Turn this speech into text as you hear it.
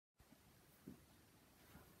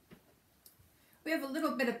We have a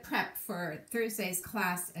little bit of prep for Thursday's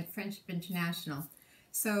class at Friendship International.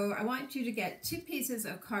 So I want you to get 2 pieces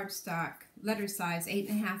of cardstock, letter size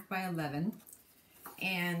 8.5 by 11.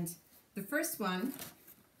 And the first one,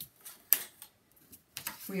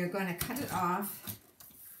 we are going to cut it off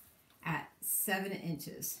at 7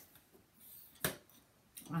 inches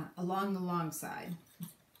along the long side.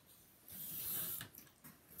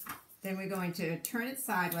 Then we're going to turn it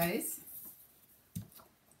sideways,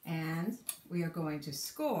 and we are going to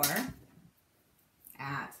score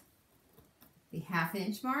at the 1/2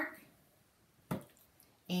 inch mark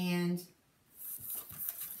and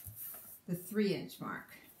the 3 inch mark.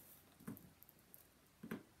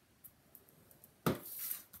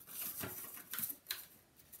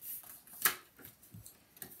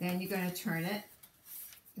 Then you're going to turn it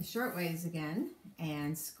the short ways again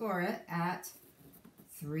and score it at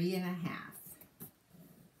 3.5.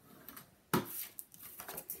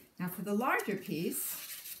 Now for the larger piece,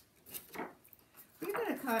 we're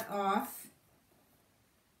going to cut off,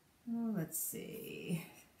 oh, let's see,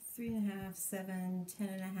 3.5, 7,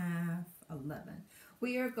 10.5, 11.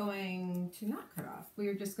 We are going to not cut off. We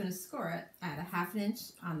are just going to score it at 1/2 inch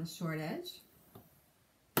on the short edge,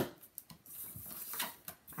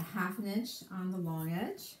 1/2 inch on the long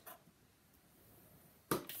edge.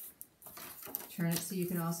 Turn it so you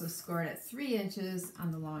can also score it at 3 inches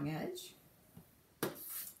on the long edge.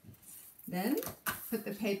 Then put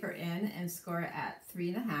the paper in and score it at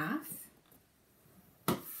 3.5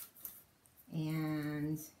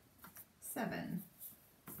 and 7.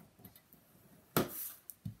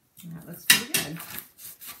 That looks pretty good.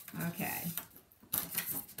 Okay.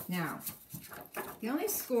 Now, the only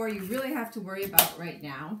score you really have to worry about right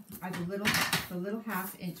now are the little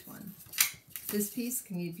 1/2 inch one. This piece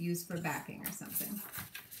can be used for backing or something.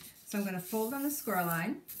 So I'm going to fold on the score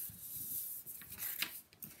line,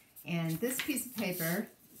 and this piece of paper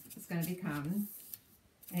is going to become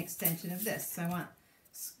an extension of this. So I want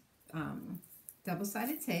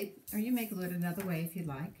double-sided tape, or you may glue it another way if you'd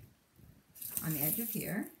like, on the edge of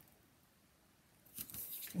here.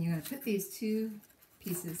 And you're going to put these 2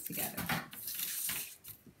 pieces together.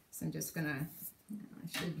 So I'm just going to, I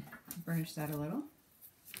should burnish that a little.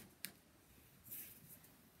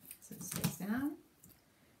 So it stays down.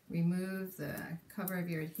 Remove the cover of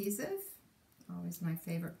your adhesive. Always my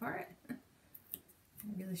favorite part. I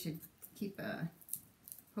really should keep a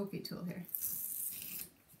pokey tool here.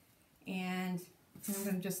 And I'm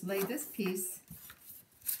going to just lay this piece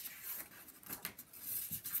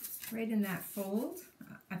right in that fold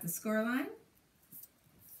at the score line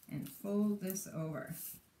and fold this over.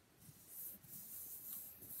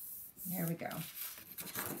 There we go.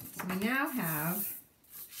 So we now have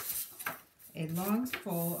a long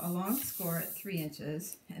score at 3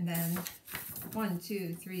 inches, and then 1,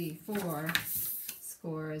 2, 3, 4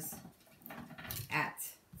 scores at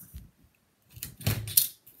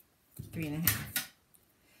 3.5.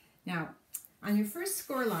 Now, on your first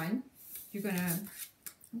score line, I'm going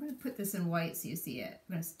to put this in white so you see it.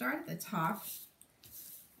 I'm going to start at the top,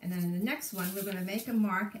 and then in the next one, we're going to make a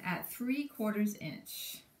mark at 3/4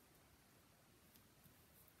 inch.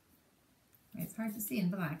 It's hard to see in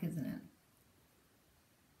black, isn't it?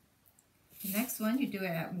 The next one, you do it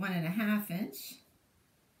at 1.5 inch.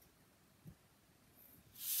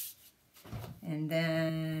 And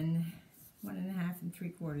then 1.5 and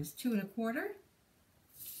 3/4, 2.25.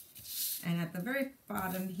 And at the very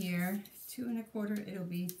bottom here, 2.25, it'll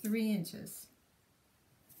be 3 inches.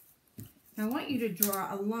 Now I want you to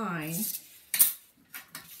draw a line.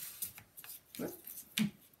 Whoop,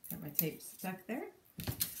 got my tape stuck there. I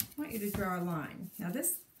want you to draw a line. Now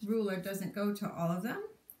this ruler doesn't go to all of them.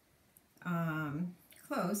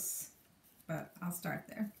 Close, but I'll start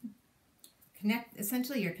there.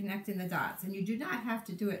 Essentially you're connecting the dots, and you do not have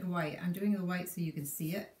to do it in white. I'm doing the white so you can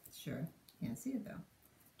see it. Sure, can't see it though.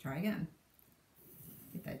 Try again.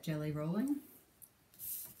 Get that jelly rolling.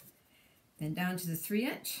 Then down to the 3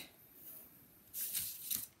 inch.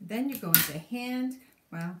 Then you're going to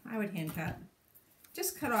I would hand cut.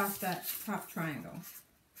 Just cut off that top triangle.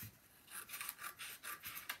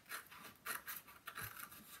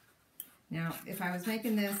 Now, if I was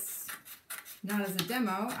making this not as a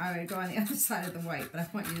demo, I would go on the other side of the white, but I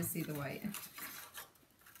want you to see the white.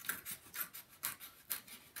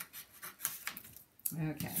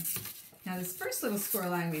 Okay. Now this first little score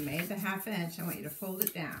line we made, the 1/2 inch, I want you to fold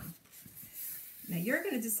it down. Now you're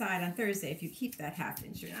going to decide on Thursday if you keep that 1/2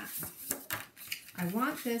 inch or not. I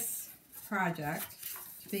want this project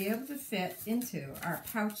to be able to fit into our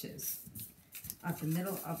pouches at the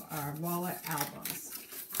middle of our wallet albums.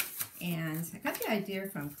 And I got the idea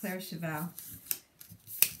from Clare Charvill,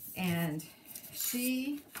 and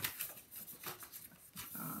she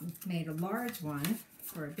made a large one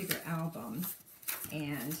for a bigger album,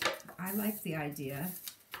 and I liked the idea,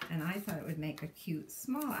 and I thought it would make a cute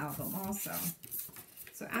small album also.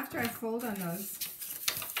 So after I fold on those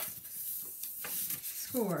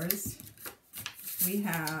scores, we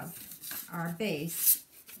have our base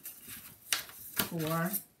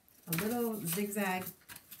for a little zigzag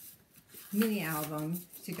mini album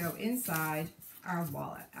to go inside our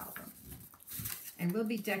wallet album. And we'll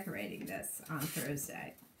be decorating this on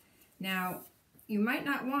Thursday. Now, you might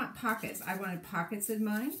not want pockets. I wanted pockets in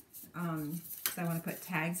mine, because I want to put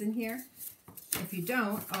tags in here. If you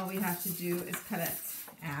don't, all we have to do is cut it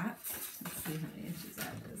at, let's see how many inches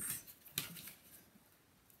that is.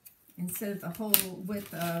 Instead of the whole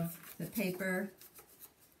width of the paper,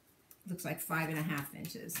 looks like 5.5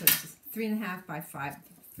 inches. So it's just 3.5 by 5,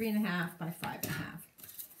 3.5 by 5.5.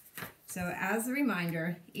 So as a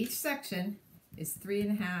reminder, each section is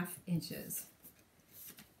 3.5 inches.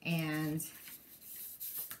 And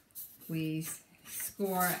we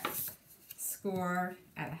score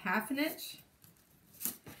at 1/2 inch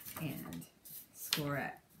and score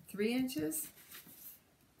at 3 inches.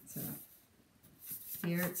 So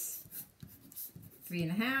here it's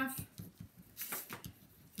 3.5,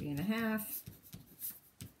 3.5.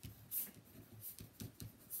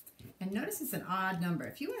 And notice it's an odd number.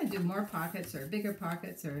 If you want to do more pockets or bigger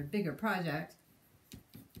a bigger project,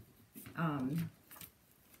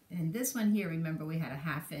 and this one here, remember we had a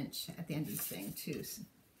 1/2 inch at the end of the thing too. So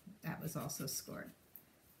that was also scored.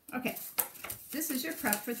 Okay, this is your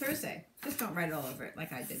prep for Thursday. Just don't write all over it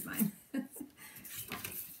like I did mine.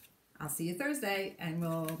 I'll see you Thursday, and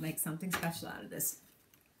we'll make something special out of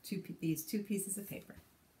these two pieces of paper.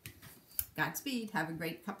 Godspeed. Have a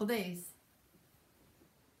great couple days.